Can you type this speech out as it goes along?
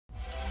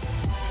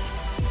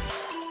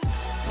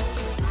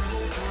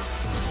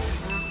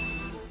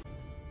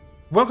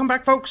Welcome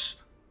back,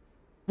 folks.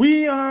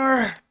 We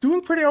are doing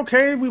pretty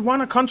okay. We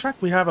won a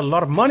contract. We have a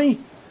lot of money.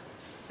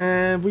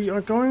 And we are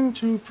going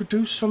to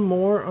produce some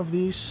more of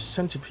these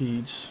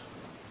centipedes.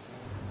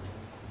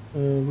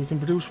 We can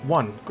produce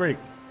one. Great.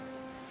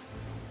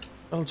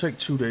 That'll take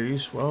 2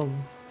 days. Well,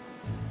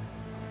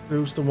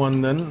 produce the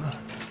one then.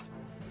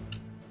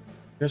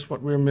 Guess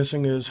what we're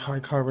missing is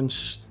high carbon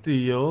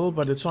steel,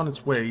 but it's on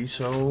its way,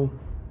 so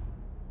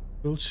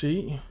we'll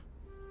see.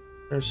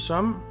 There's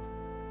some.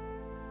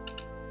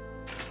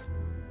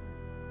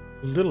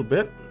 A little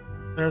bit.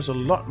 There's a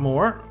lot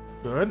more.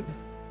 Good.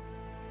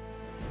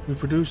 We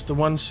produced the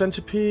one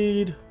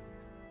centipede.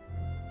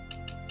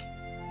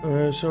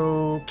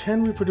 So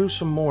can we produce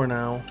some more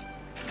now?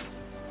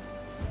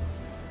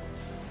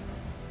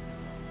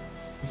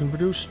 We can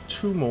produce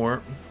 2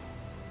 more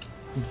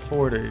in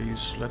 4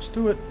 days. Let's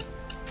do it.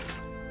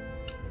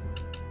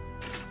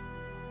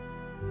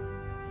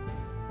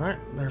 Alright,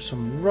 there's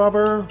some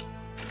rubber.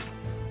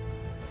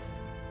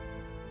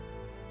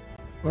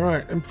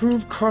 Alright,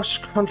 improved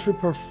cross-country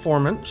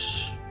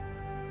performance.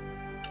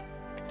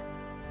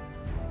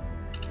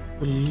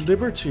 The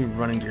Liberty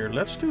running gear.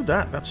 Let's do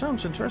that. That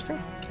sounds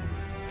interesting.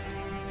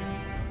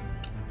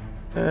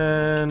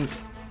 And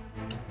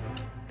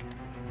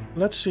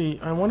let's see.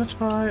 I want to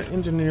try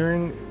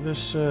engineering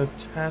this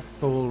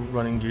tadpole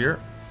running gear.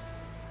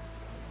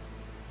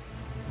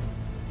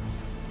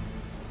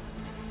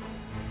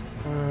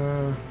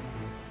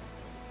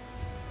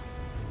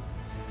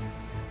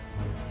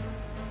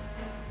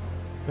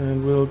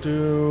 And we'll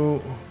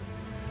do...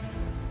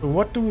 So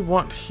what do we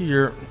want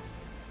here?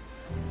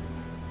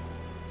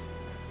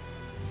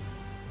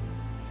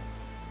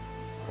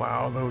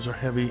 Wow, those are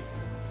heavy.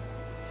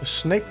 The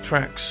snake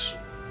tracks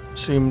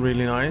seem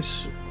really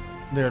nice.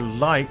 They're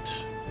light.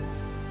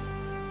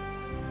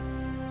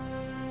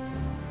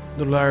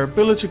 The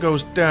reliability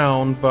goes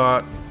down,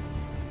 but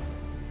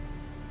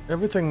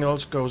everything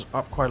else goes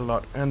up quite a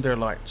lot, and they're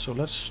light. So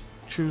let's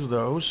choose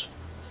those.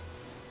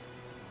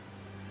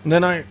 And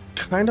then I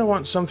kind of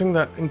want something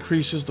that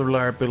increases the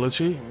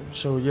reliability.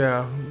 So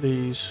yeah,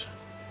 these.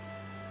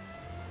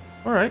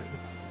 Alright.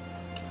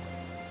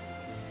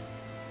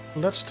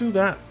 Let's do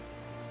that.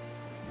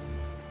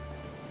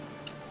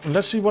 And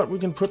let's see what we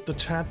can put the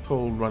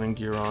tadpole running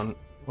gear on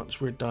once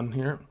we're done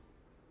here.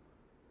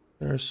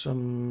 There's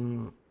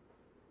some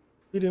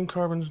medium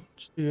carbon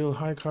steel,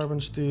 high carbon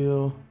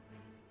steel.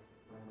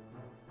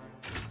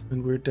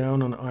 And we're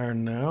down on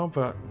iron now,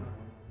 but...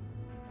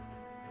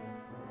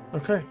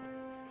 Okay.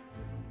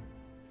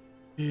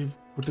 We've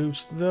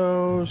produced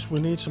those. We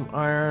need some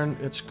iron.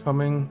 It's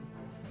coming.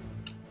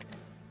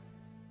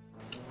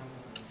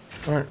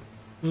 Alright.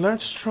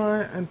 Let's try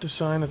and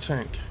design a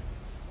tank.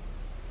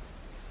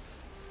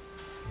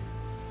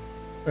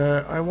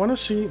 I want to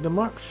see the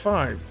Mark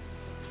 5.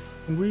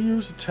 Can we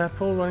use the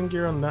tadpole running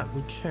gear on that?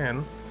 We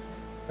can.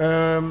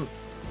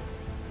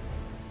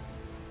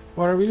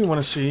 What I really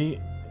want to see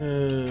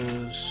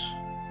is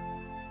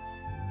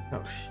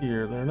out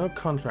here. There are no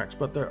contracts,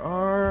 but there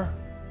are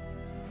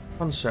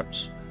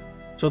concepts.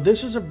 So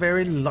this is a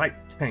very light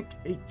tank,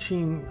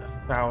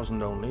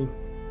 18,000 only.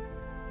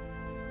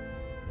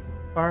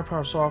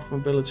 Firepower, soft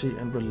mobility,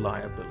 and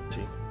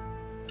reliability.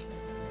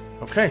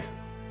 Okay.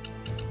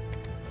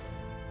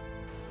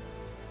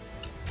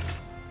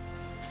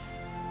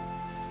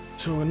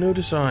 So a new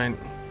design.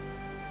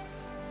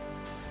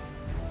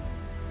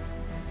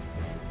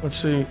 Let's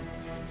see.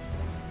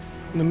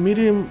 The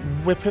medium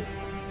whippet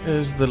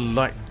is the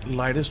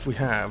lightest we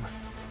have,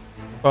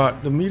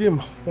 but the medium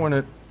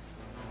hornet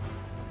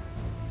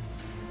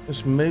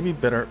is maybe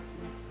better.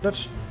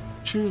 Let's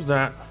choose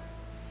that.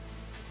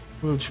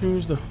 We'll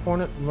choose the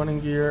hornet running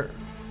gear.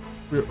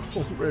 We're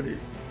already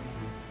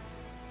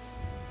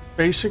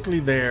basically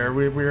there.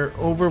 We're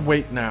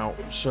overweight now,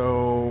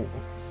 so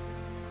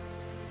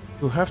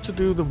we'll have to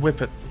do the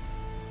whippet.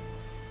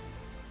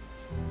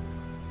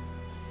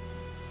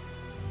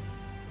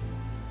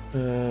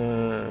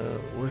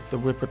 With the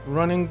whippet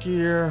running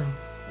gear,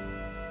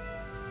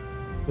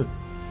 the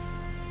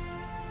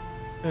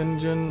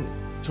engine.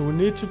 So we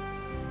need to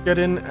get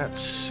in at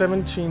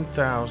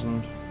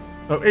 17,000.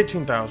 Oh,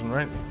 18,000,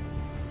 right?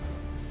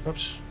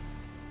 Oops.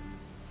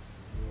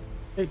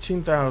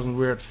 18,000.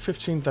 We're at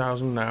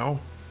 15,000 now.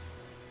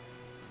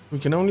 We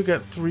can only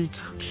get 3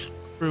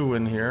 crew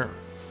in here.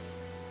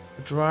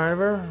 The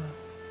driver.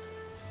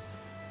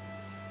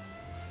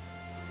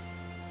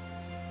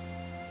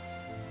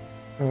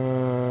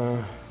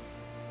 A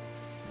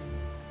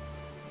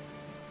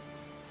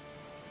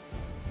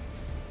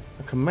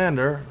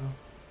commander.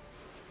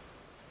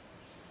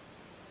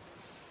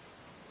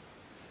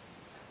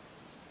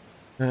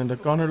 And a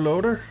gunner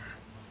loader.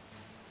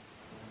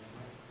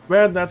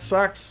 Man, that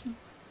sucks.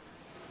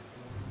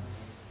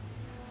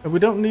 And we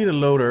don't need a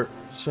loader,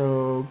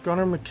 so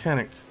gunner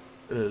mechanic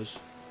it is.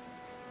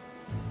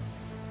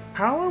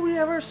 How are we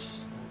ever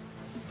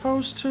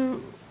supposed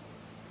to...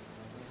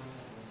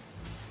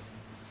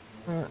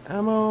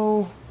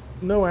 ammo...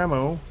 No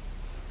ammo.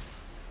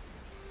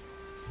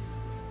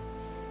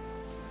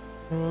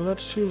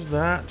 Let's choose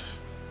that.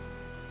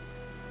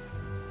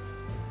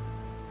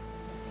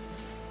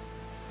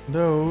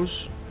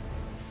 those.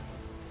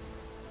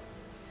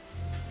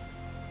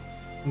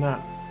 And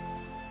that.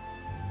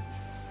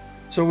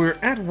 So we're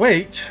at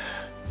weight.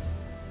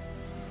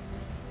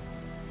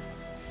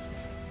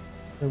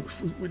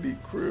 We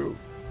need crew.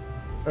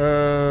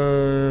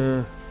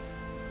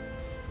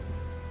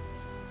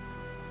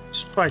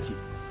 Spiky.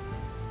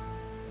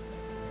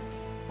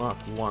 Mark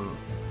 1.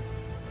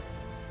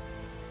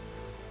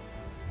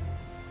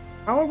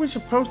 How are we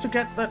supposed to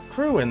get that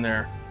crew in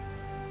there?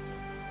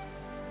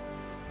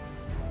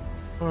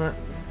 Alright,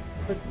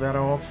 take that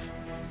off.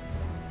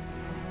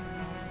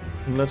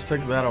 And let's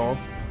take that off.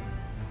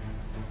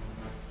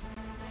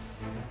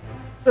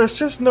 There's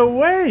just no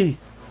way!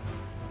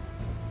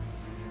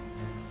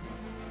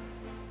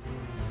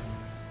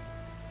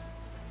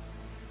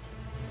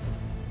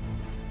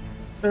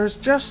 There's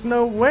just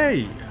no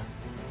way!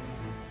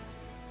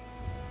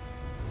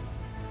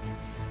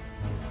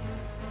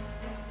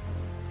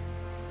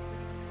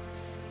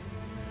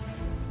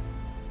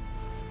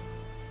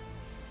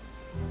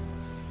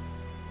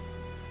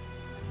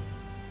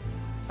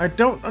 I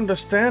don't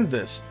understand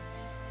this.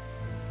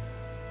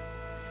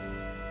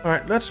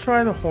 Alright, let's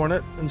try the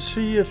Hornet and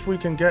see if we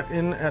can get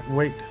in at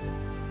weight.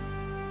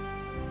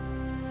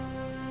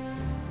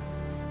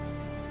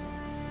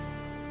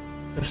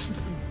 There's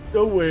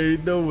no way,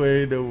 no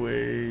way, no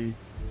way.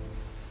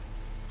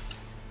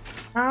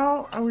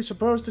 How are we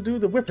supposed to do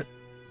the whippet?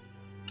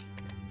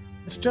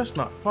 It's just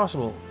not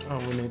possible.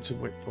 Oh, we need to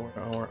wait for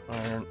our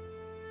iron.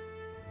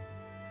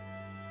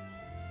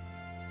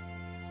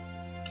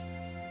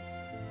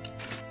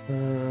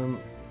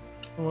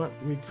 What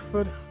we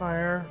could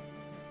hire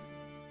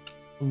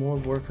more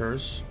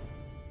workers,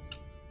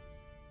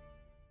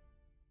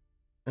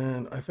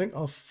 and I think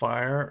I'll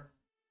fire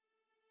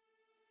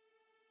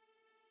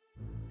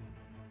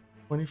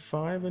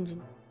 25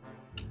 engine.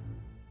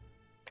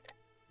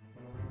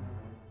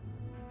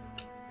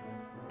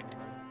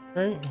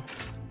 Okay.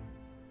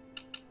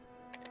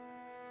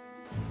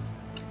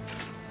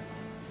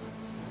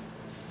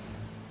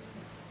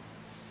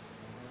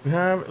 We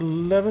have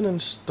 11 in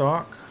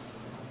stock.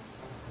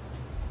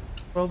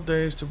 12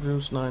 days to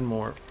produce 9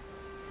 more.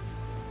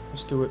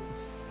 Let's do it.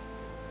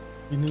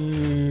 We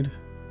need...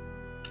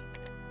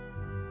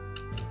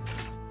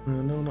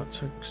 no, not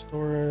tech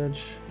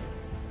storage.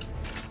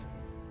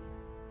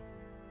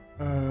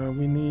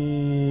 We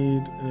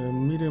need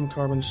medium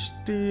carbon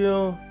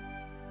steel.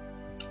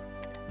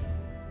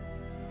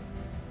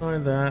 Try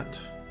that.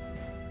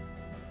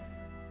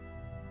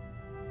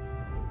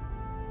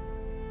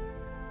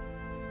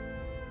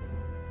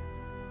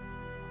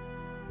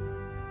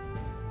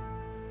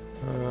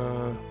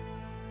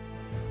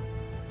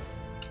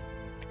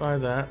 Try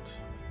that.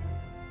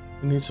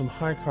 We need some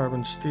high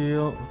carbon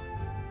steel.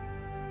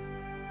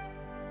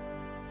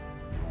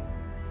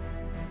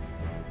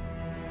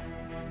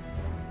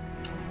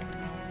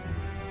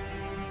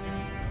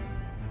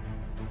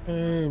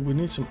 Okay, we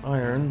need some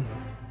iron.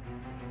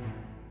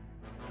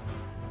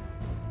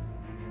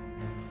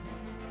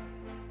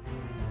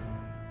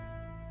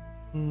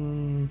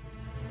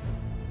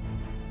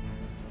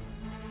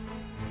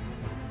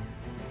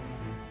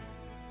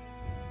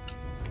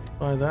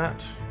 Buy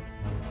that.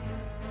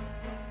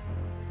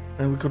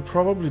 And we could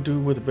probably do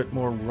with a bit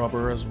more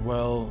rubber as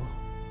well.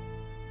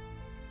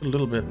 A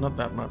little bit, not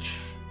that much.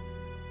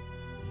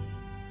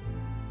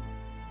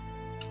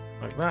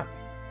 Like that.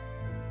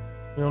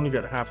 We only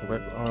get half of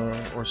it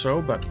or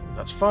so, but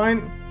that's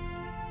fine.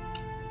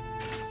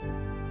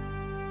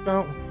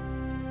 Now,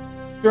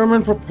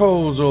 German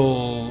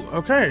proposal.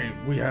 Okay,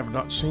 we have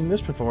not seen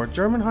this before.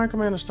 German High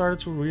Command has started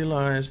to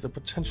realize the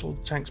potential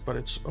of tanks, but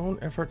its own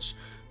efforts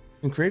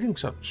in creating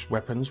such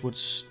weapons would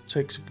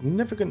take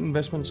significant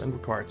investments and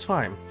require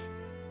time.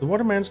 The war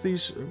demands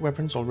these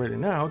weapons already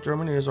now.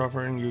 Germany is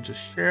offering you to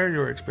share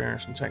your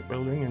experience in tank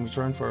building in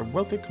return for a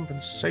wealthy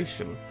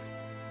compensation.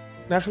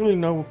 Naturally,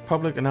 no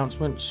public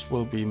announcements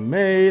will be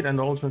made,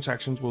 and all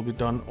transactions will be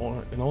done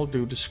in all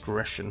due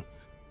discretion.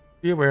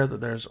 Be aware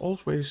that there is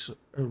always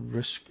a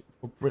risk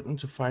for Britain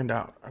to find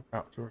out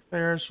about your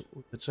affairs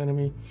with its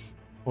enemy,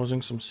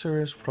 causing some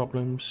serious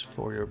problems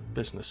for your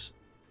business.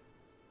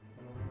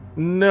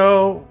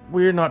 No,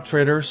 we're not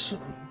traders.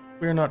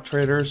 We're not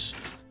traders.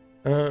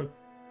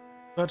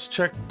 Let's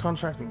check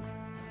contracting.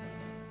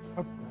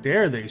 How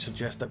dare they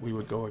suggest that we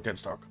would go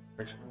against our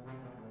corporation?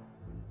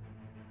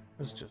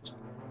 That's just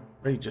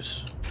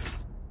outrageous.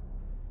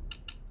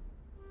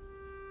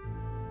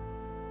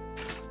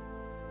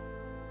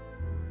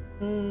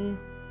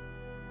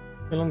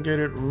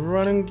 Elongated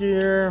running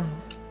gear.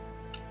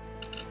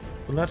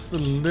 Well, that's the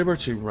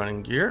Liberty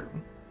running gear.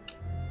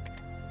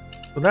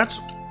 But that's...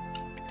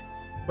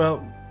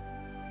 well,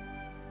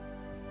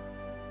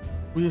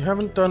 we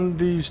haven't done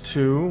these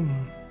two.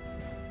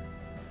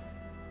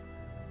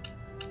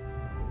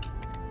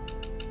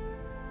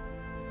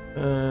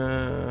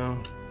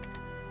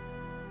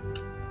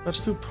 Let's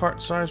do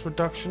part size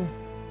reduction.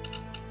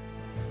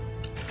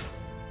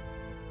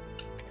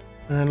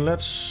 And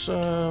let's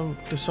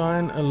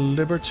design a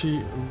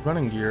Liberty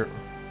running gear.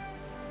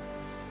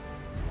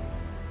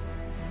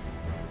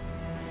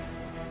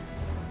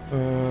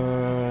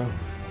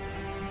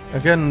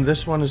 Again,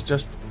 this one is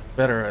just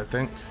better, I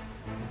think.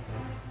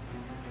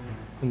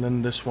 And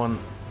then this one.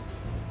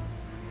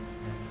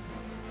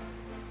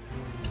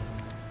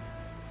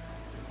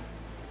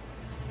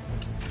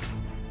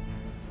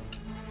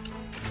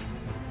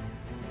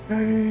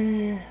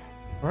 Okay.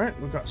 Alright,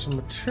 we got some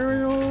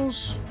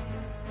materials.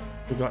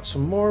 We got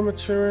some more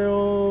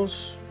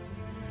materials.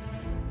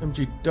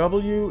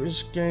 MGW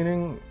is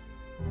gaining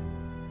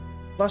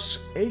plus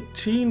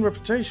 18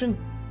 reputation.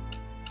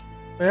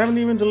 They haven't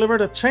even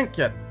delivered a tank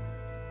yet.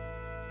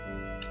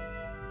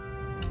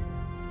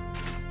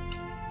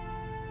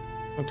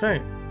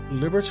 Okay,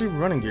 Liberty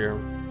running gear.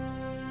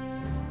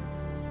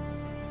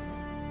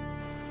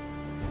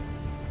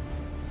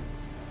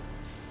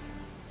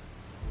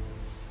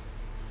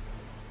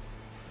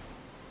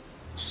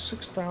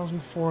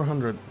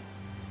 $6,400.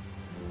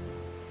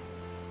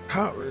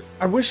 How?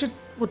 I wish it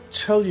would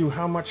tell you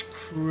how much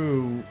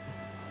crew.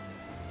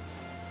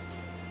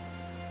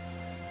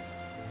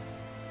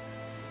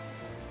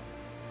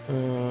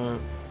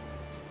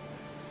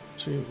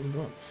 See, we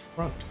got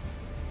front.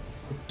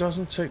 It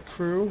doesn't take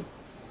crew.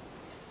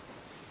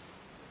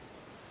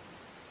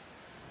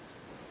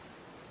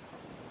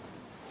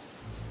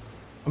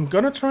 I'm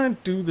gonna try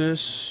and do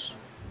this.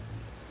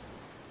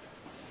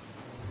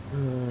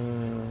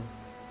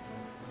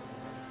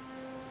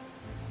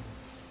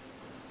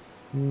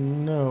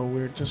 No,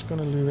 we're just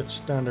gonna leave it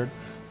standard.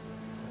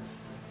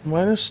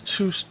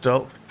 -2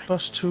 stealth,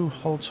 +2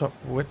 hold up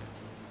width,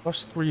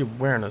 +3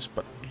 awareness,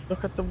 but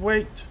look at the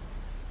weight.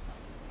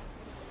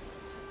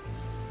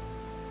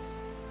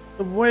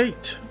 The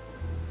weight!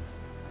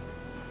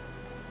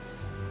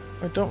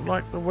 I don't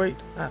like the weight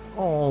at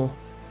all.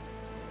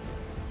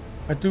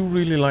 I do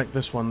really like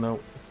this one though.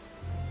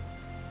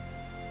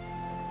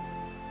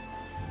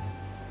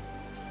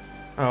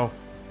 Oh.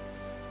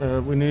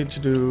 We need to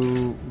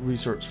do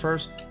research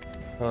first,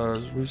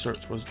 because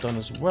research was done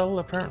as well,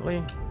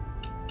 apparently.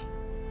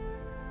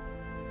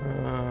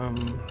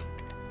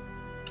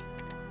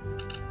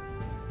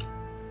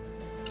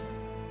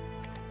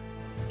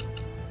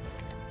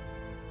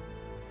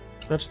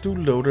 Let's do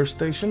loader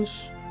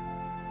stations.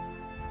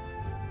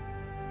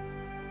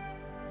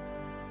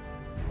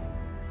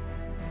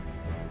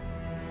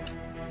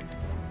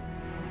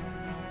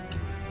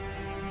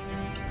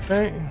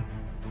 Okay.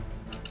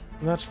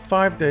 And that's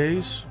 5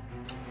 days.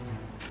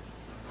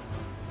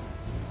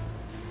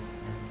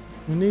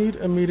 We need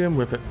a medium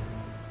whippet.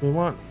 We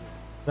want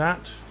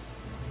that.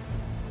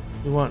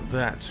 We want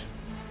that.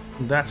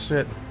 And that's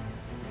it.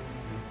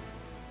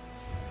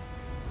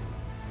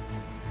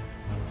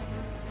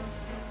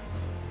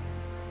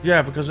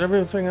 Yeah, because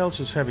everything else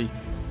is heavy.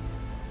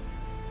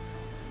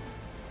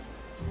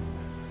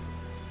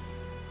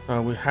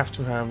 We have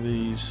to have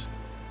these.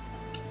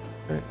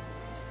 Okay.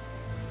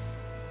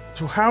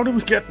 So how do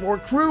we get more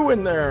crew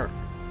in there?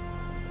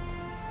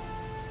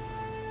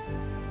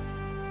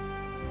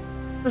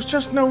 There's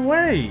just no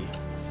way.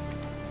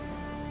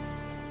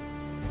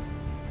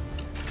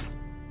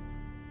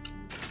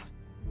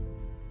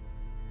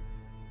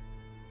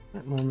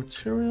 Get more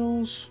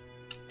materials.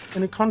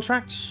 Any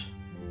contracts?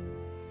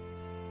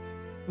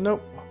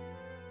 Nope.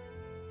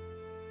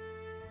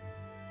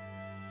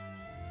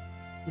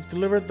 We've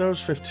delivered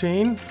those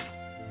 15,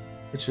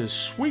 which is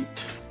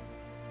sweet.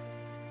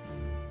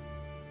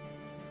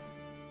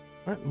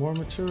 Alright, more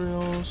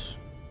materials.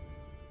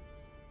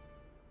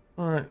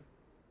 Alright.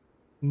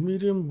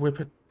 Medium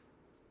whippet.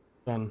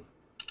 Done.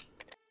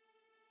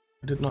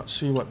 I did not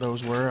see what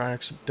those were. I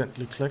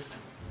accidentally clicked.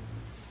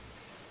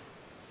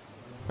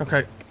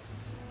 Okay.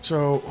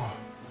 So...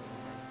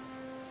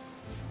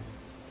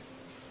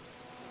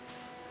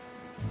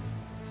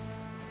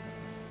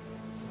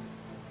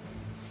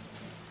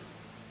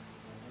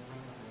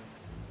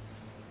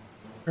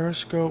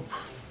 periscope.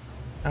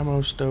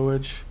 Ammo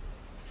stowage.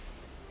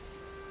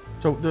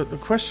 So the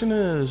question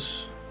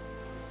is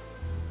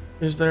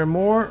there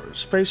more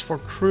space for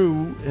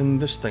crew in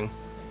this thing?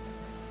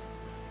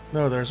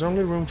 No, there's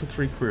only room for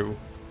 3 crew.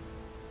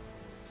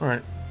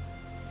 Alright.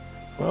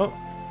 Well.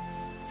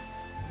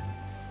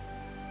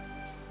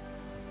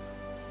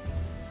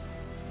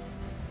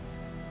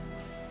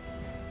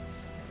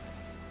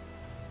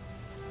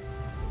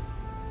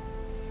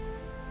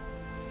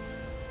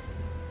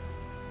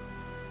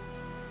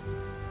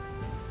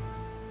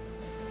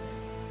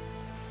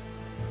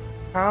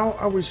 How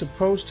are we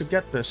supposed to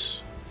get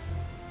this?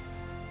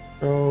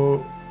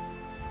 So,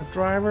 a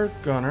driver,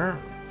 gunner.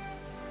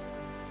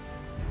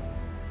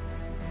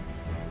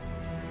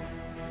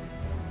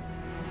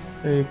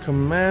 A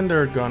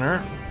commander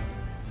gunner.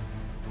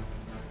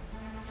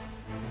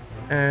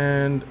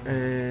 And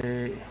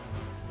a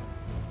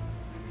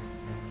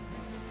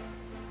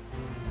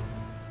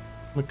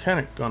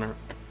mechanic gunner.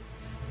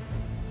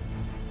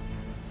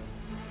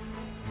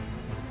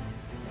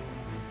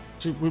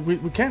 See,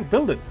 we can't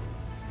build it.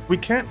 We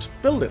can't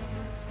build it.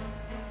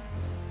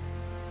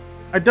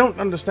 I don't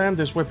understand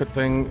this whippet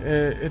thing.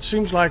 It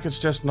seems like it's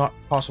just not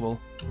possible.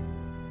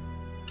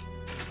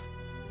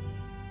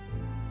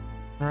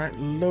 Alright,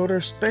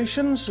 loader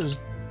stations is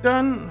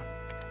done.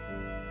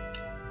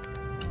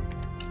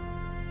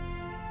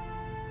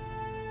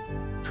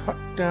 Cut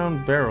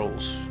down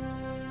barrels.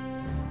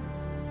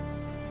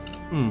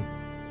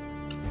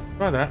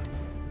 Try that.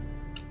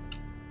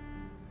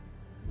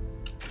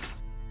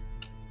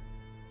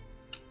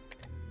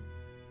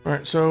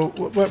 Alright, so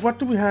what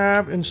do we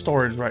have in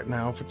storage right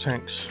now for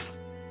tanks?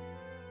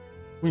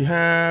 We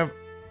have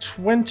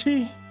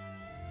 20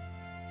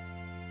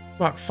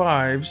 Mach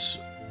 5s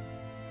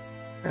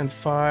and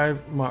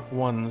 5 Mach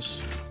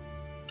 1s.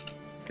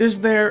 Is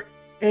there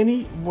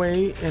any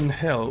way in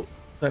hell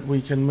that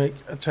we can make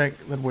a tank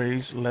that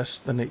weighs less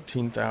than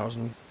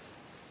 18,000?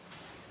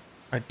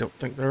 I don't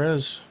think there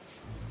is.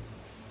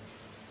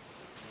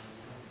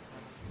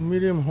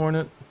 Medium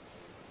Hornet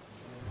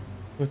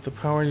with the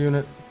power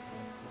unit.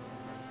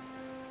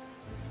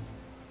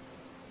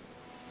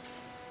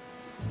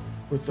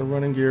 With the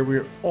running gear,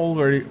 we're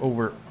already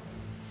over.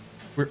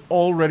 We're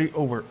already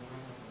over.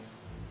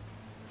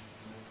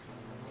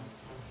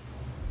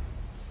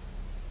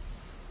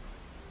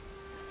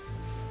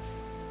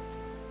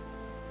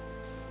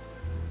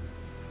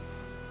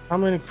 How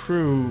many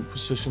crew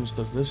positions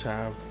does this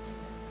have?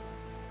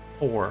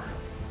 4.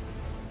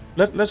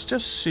 Let's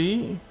just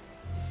see.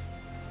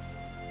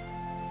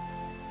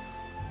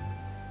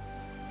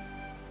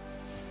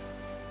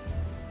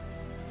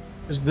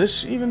 Is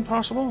this even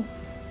possible?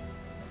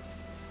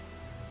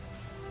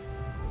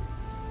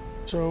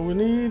 So we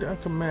need a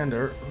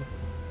commander.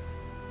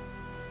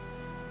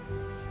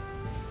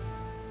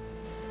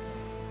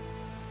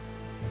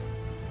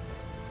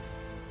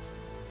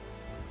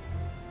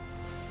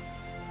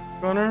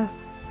 Gunner.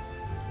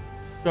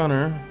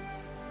 Gunner.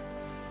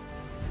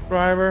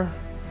 Driver.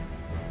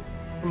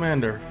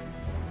 Commander.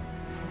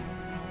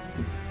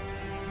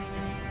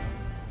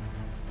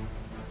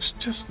 There's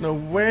just no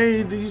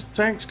way these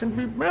tanks can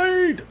be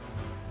made.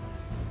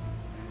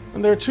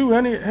 And they're too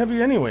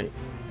heavy anyway.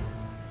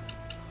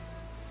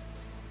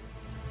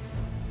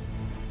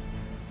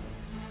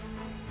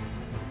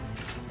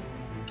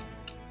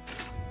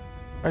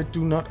 I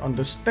do not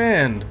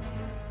understand.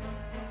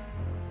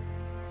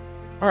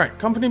 Alright,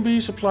 Company B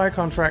supply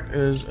contract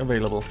is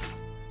available.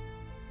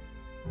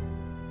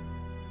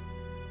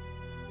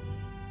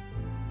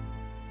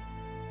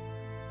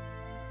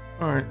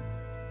 Alright.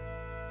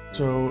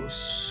 So,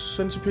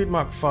 Centipede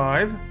Mach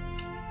 5.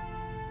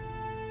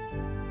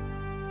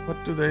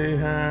 What do they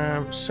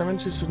have?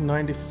 70 to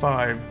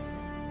 95.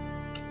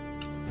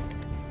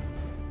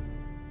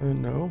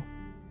 No.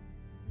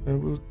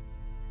 We'll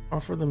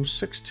offer them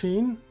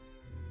 16.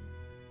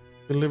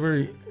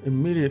 Delivery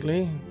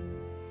immediately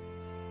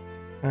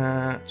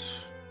at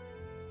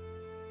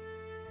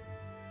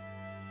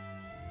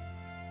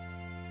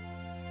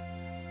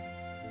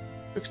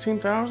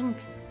 16,000,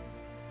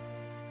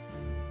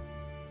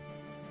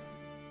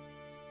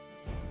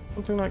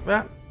 something like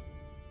that.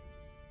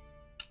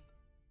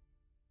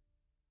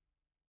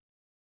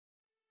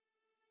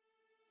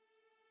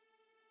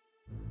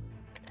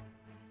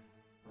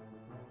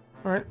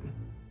 All right.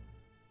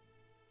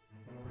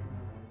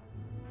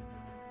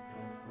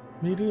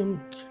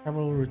 Medium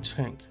cavalry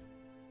tank.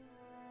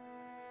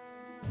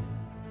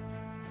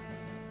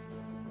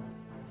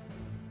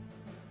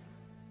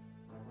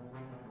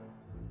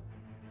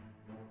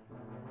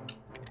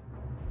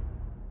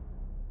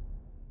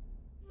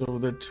 So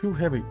they're too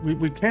heavy.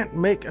 We can't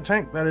make a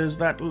tank that is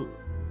that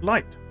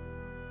light.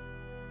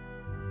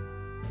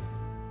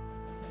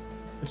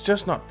 It's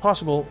just not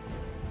possible.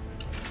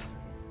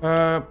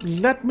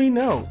 Let me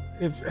know.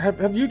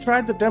 Have you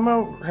tried the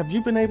demo? Have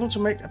you been able to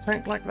make a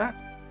tank like that?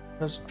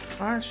 Because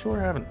I sure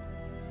haven't.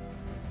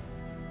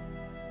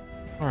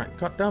 Alright,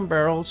 cut down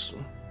barrels.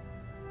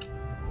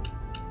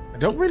 I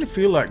don't really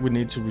feel like we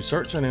need to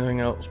research anything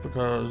else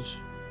because...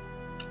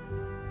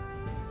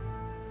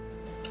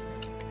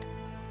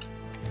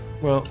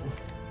 Well,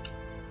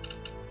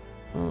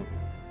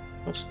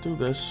 let's do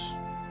this.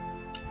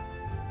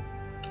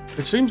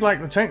 It seems like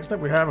the tanks that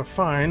we have are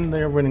fine.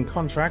 They are winning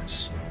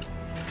contracts.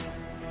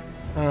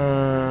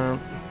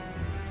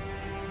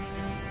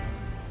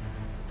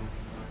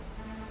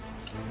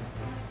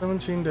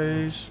 17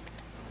 days,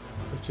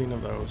 15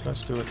 of those.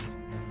 Let's do it.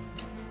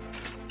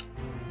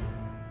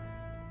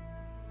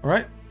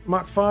 Alright,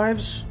 Mach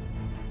 5s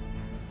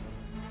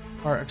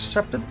are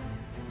accepted.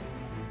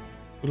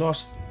 We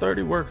lost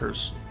 30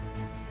 workers.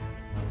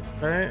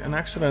 Okay, an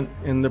accident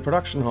in the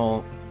production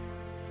hall.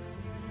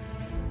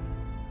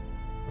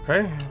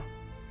 Okay.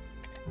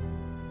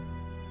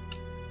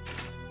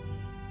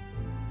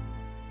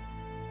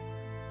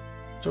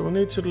 So we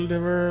need to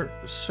deliver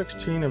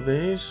 16 of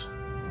these.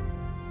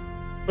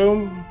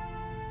 Boom.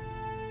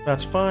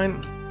 That's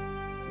fine.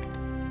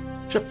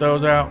 Ship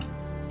those out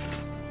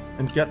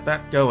and get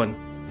that going.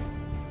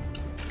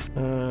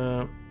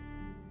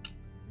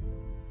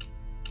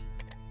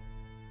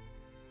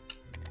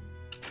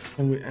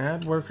 Can we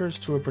add workers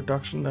to a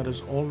production that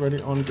is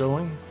already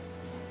ongoing?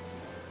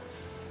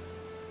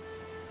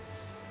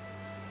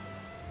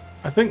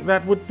 I think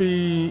that would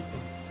be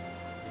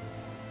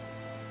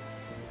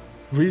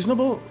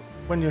reasonable.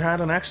 when you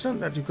had an accident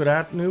that you could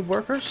add new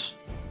workers.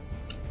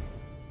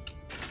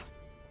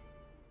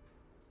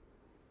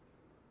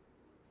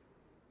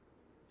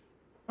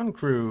 On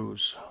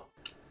cruise.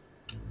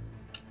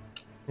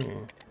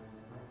 Yeah.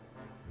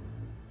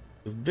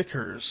 The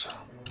Vickers.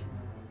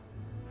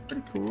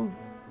 Pretty cool.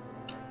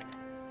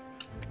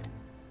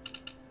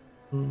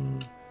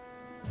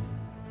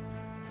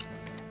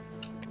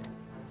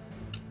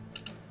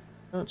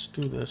 Let's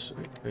do this,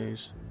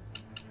 please.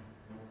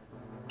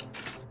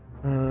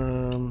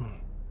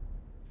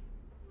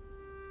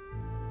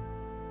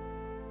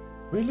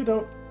 Really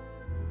don't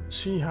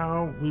see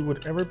how we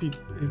would ever be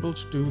able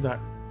to do that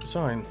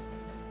design.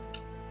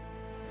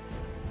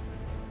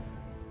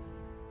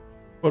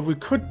 What we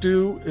could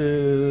do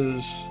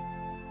is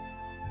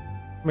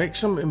make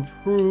some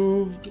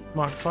improved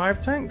Mark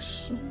 5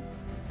 tanks,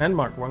 and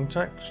Mark 1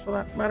 tanks for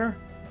that matter.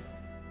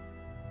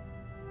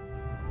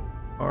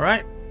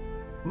 Alright.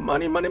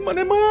 Money, money,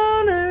 money,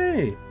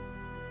 money!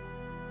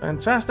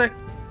 Fantastic.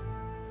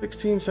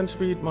 16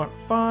 centipede Mark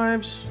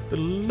 5s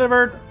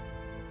delivered.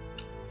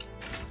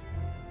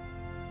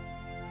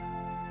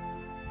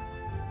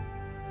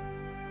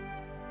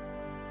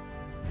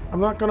 I'm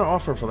not going to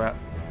offer for that,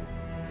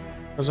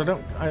 because I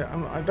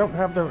don't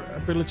have the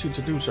ability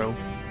to do so.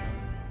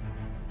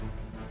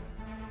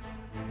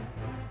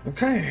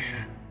 Okay.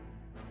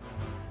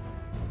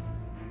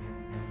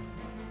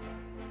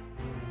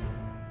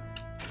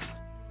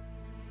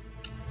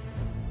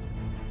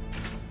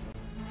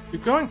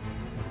 Keep going.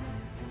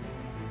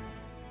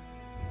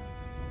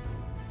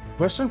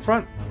 Western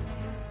Front.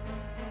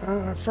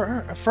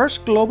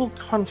 First global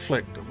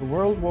conflict of the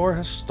World War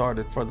has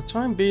started. For the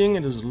time being,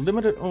 it is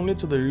limited only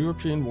to the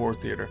European war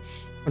theater.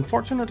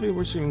 Unfortunately,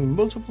 we're seeing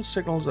multiple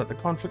signals that the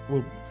conflict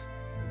will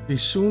be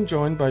soon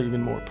joined by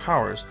even more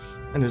powers,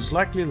 and it is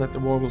likely that the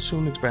war will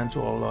soon expand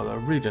to all other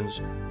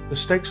regions. The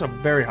stakes are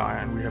very high,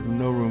 and we have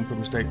no room for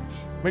mistake.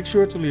 Make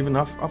sure to leave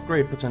enough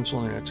upgrade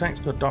potential in your tanks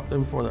to adopt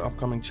them for the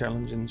upcoming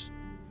challenges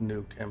and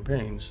new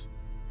campaigns.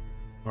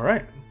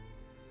 Alright.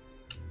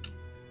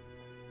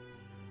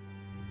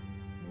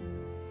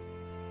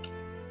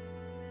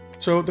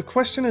 So the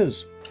question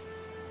is,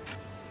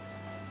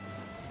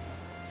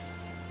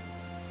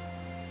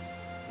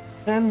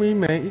 can we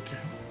make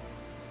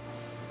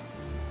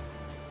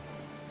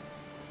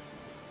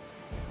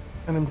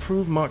an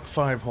improved Mark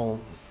 5 hull?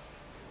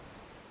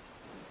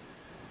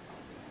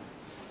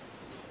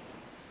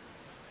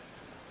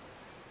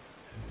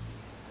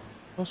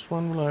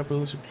 +1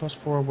 reliability,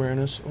 +4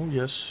 awareness. Oh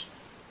yes.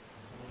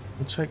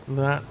 We'll take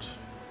that.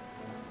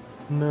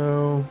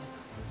 No.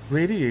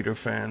 Radiator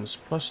fans,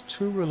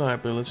 +2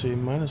 reliability,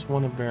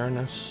 -1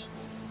 awareness.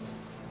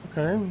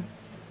 Okay.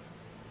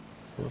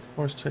 We'll of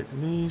course take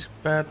these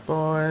bad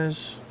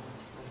boys.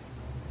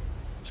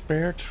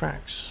 Spare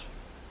tracks.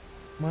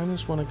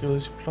 -1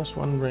 agility,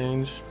 +1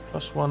 range,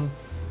 +1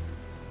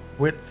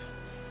 width.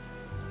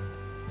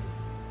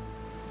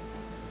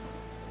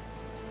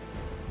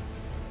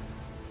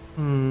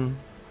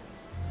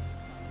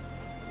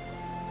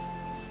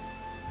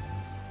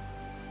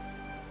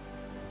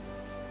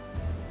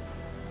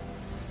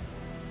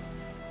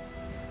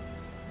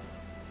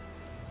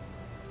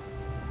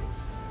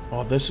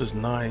 Oh, this is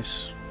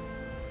nice.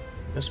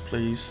 Yes,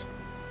 please.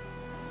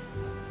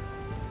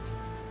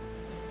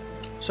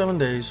 7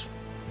 days.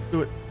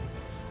 Do it.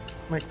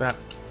 Make that.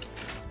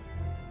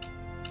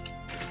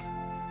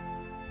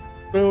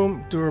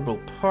 Boom. Durable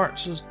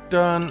parts is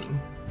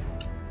done.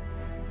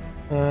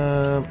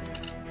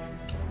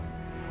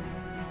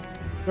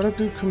 Gotta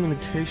do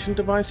communication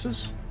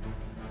devices.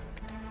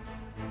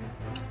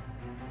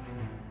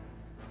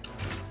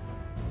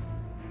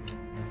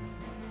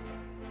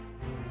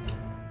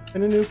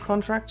 Any new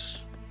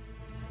contracts?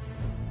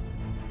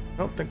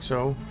 Don't think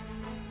so.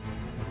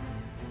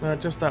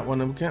 Just that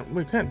one.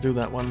 We can't do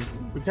that one.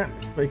 We can't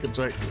make it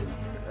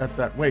at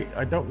that weight.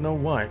 I don't know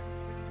why.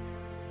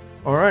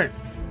 All right.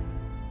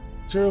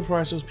 Material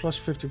prices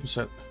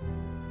 +50%.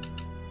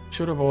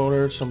 Should have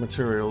ordered some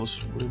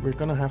materials. We're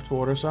gonna have to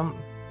order some,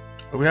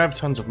 but we have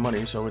tons of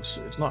money, so it's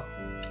not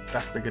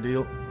that big a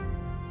deal.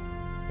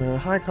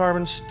 High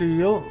carbon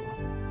steel.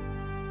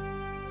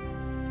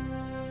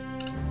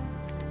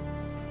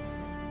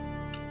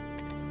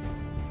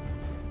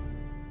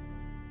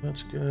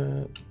 Let's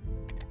get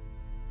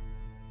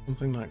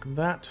something like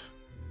that.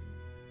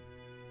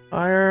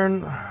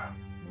 Iron.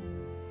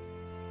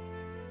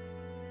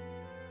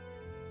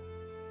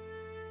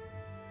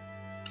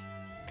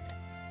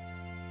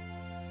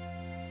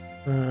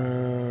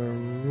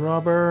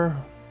 Rubber.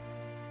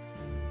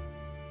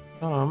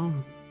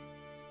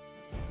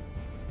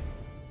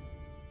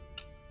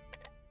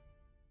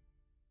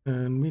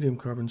 And medium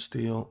carbon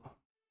steel.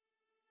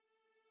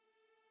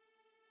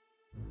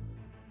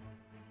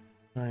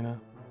 China.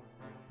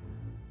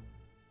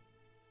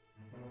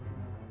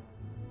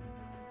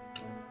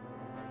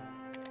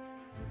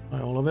 Buy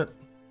all of it.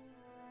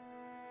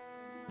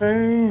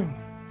 Okay.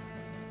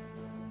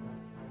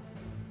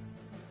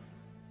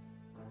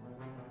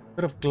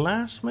 Bit of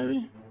glass,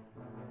 maybe?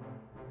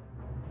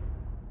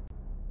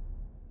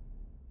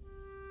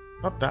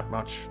 Not that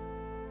much.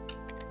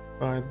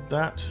 Buy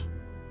that.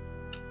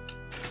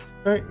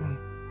 Okay.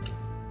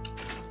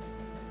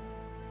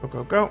 Go,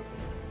 go, go.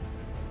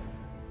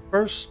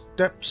 First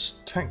steps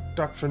tank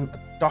doctrine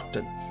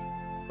adopted.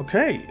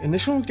 Okay,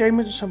 initial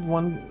engagements have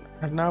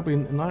now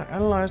been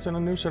analyzed and a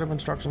new set of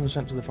instructions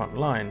sent to the front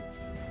line.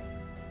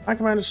 High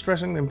Command is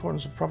stressing the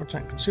importance of proper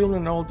tank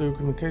concealment and all due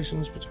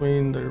communications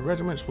between the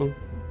regiments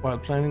while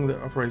planning the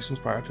operations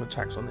prior to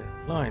attacks on the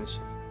lines.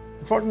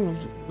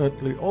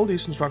 Unfortunately, all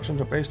these instructions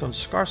are based on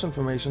scarce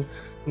information,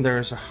 and there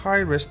is a high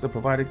risk the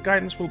provided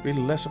guidance will be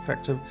less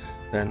effective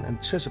than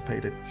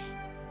anticipated.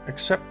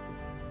 Accept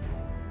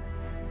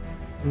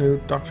new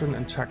doctrine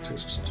and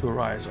tactics to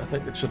arise. I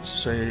think it should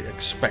say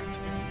expect.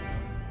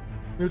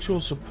 Mutual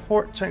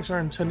support tanks are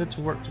intended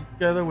to work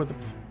together with the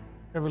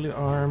heavily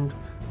armed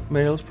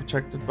males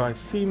protected by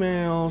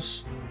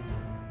females.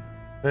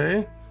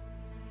 Okay.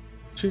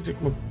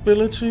 Strategic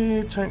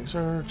mobility. Tanks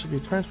are to be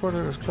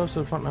transported as close to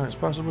the front line as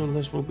possible.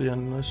 This will be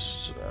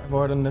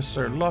avoid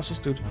unnecessary losses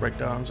due to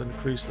breakdowns and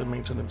increase the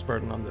maintenance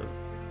burden on the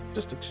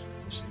logistics.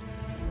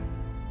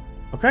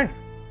 Okay.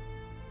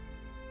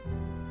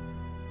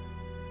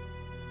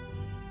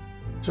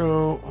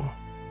 So,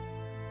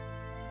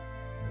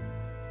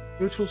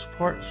 mutual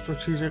support,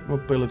 strategic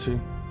mobility.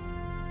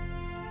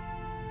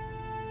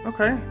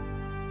 Okay.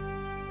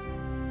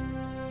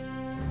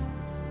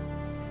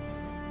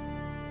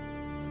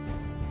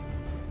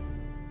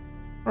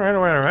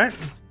 Alright.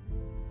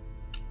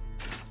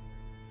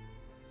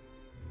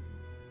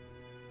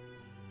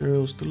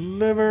 Materials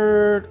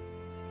delivered.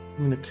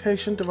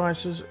 Communication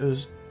devices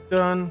is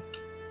done.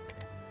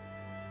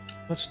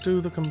 Let's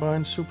do the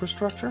combined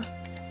superstructure.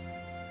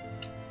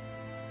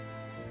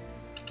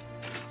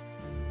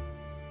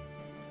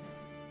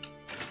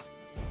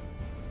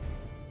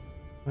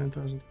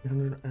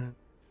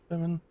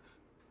 $9,307.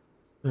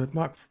 The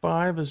Mach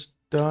 5 is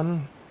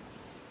done.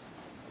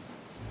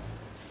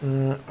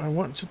 I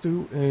want to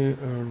do a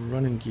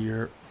running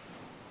gear.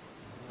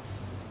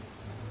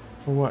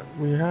 For what?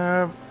 We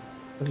have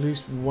at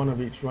least one of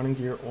each running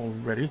gear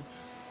already.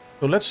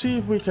 So let's see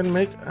if we can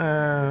make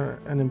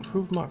an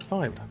improved Mach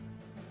 5.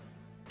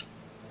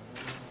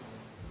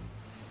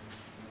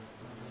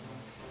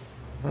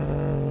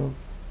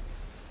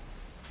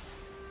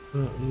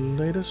 The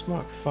latest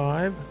Mach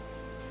 5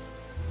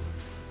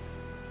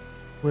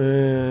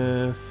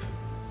 with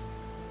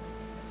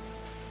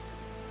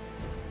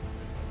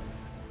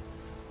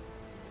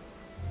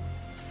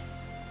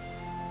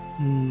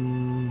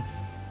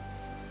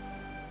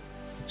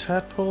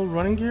tadpole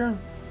running gear.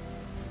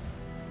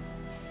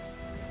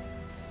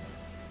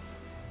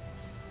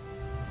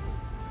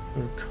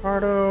 The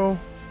Ricardo,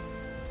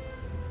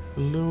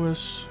 the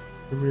Lewis,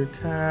 the rear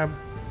cab,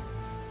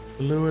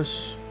 the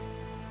Lewis,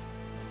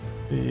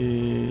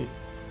 the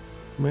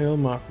male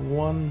Mach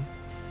 1,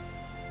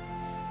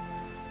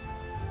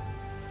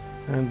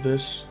 and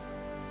this.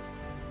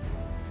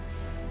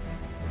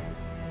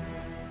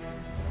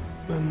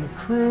 Then the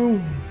crew.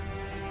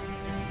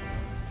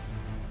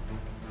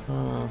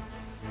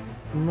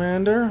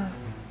 Commander,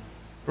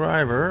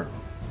 driver,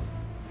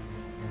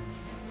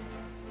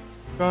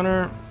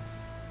 gunner,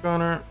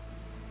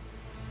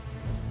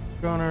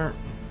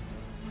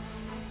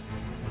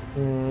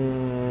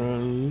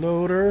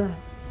 loader,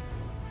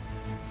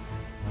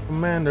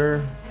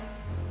 commander,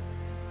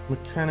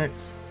 mechanic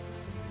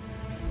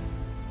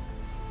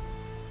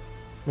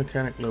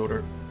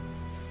loader.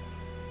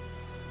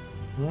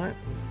 All right.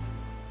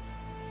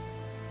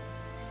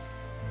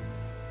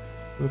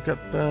 We've got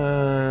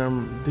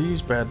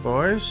these bad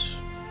boys.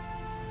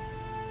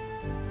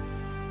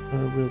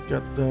 We'll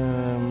get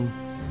them.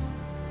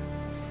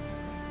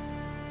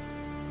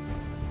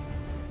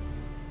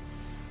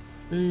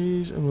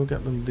 These, and we'll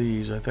get them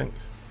these, I think.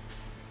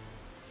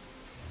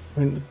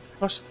 I mean,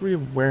 the +3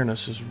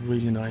 awareness is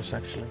really nice,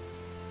 actually.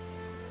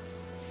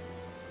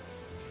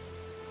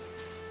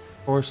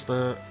 Of course,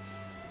 the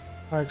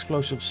high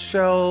explosive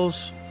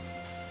shells,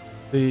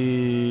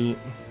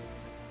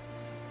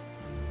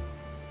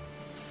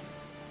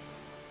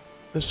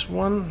 this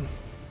one,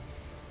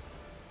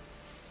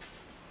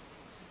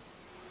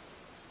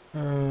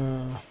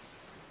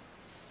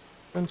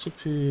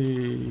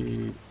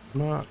 Recipe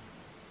Mach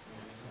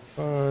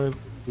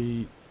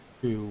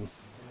 5V2.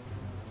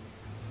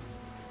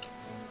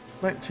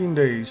 19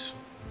 days.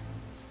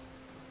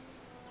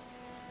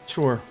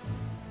 Sure.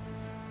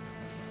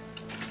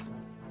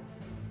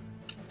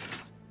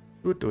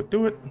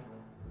 Do it.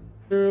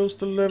 Materials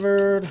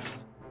delivered.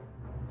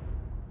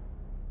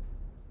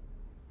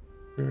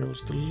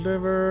 Materials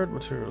delivered.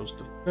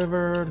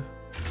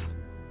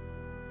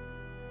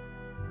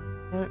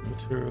 Right,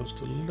 materials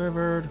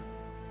delivered.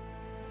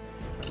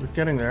 Right, we're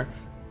getting there.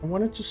 I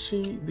wanted to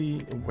see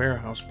the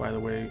warehouse, by the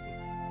way.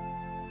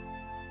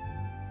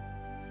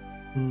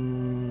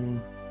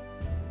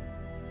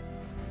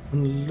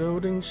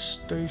 Loading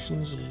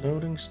stations,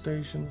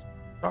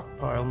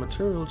 stockpile,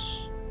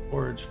 materials,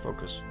 storage,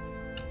 focus.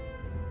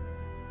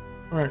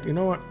 Alright, you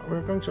know what?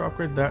 We're going to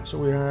upgrade that so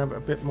we have a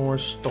bit more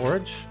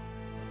storage.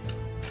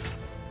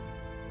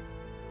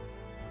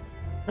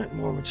 Right,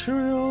 more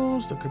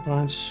materials, the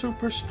combined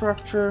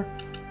superstructure,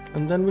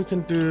 and then we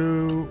can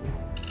do...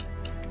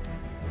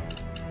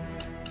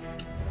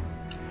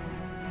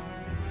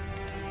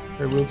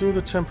 Okay, we'll do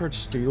the tempered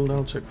steel.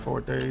 That'll take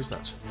 4 days.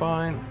 That's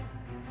fine.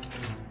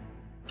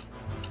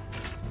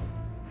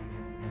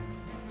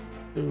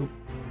 2,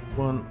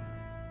 1.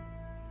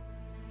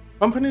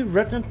 Company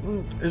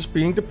Regiment is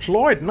being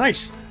deployed.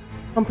 Nice!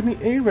 Company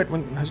A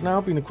Regiment has now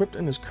been equipped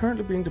and is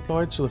currently being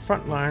deployed to the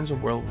front lines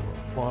of World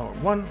War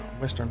I,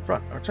 Western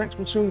Front. Our tanks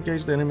will soon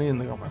engage the enemy in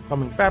the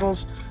upcoming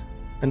battles,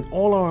 and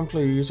all our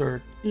employees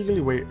are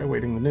eagerly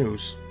awaiting the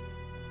news.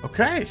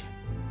 Okay.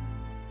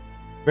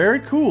 Very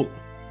cool.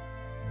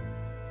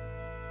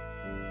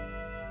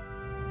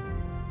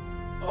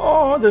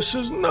 Oh, this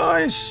is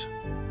nice.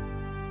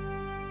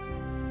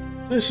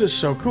 This is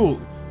so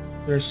cool.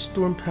 There's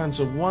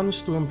Sturmpanzer 1,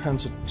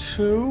 Sturmpanzer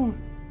 2.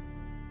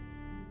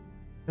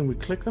 Can we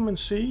click them and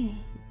see?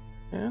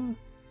 And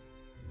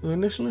the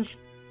initially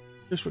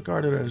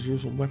disregarded as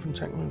usual weapon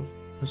technique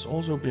has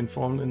also been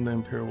formed in the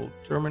Imperial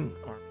German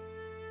Army.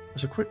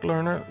 As a quick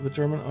learner, the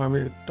German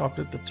Army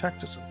adopted the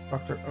tactics and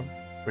structure of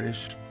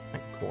British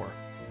Tank Corps.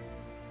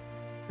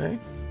 Okay,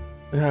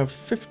 they have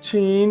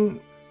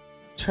 15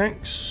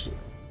 tanks,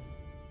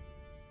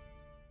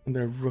 and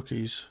they're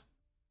rookies.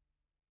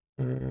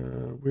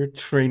 We're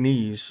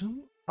trainees.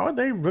 How are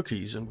they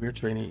rookies and we're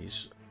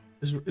trainees?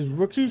 Is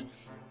rookie?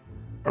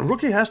 A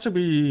rookie has to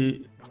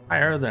be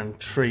higher than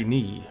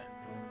trainee,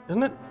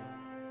 isn't it?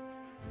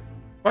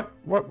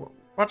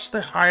 What's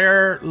the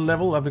higher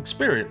level of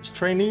experience,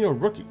 trainee or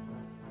rookie?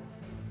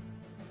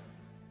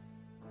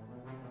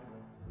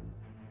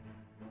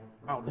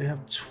 Wow, they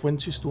have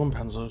 20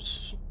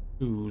 Sturmpanzers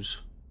 2s.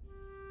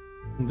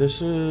 And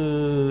this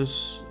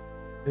is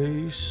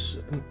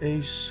an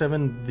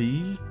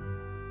A7V.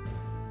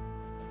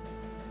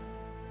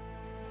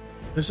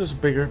 This is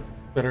bigger,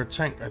 better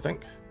tank, I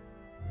think.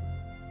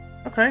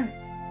 Okay.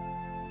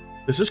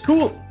 This is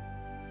cool.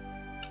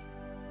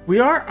 We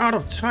are out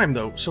of time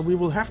though, so we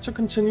will have to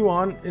continue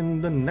on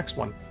in the next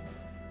one.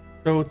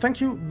 So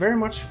thank you very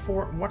much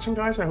for watching,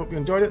 guys. I hope you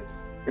enjoyed it.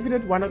 If you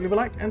did, why not leave a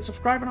like and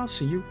subscribe, and I'll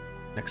see you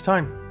next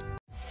time.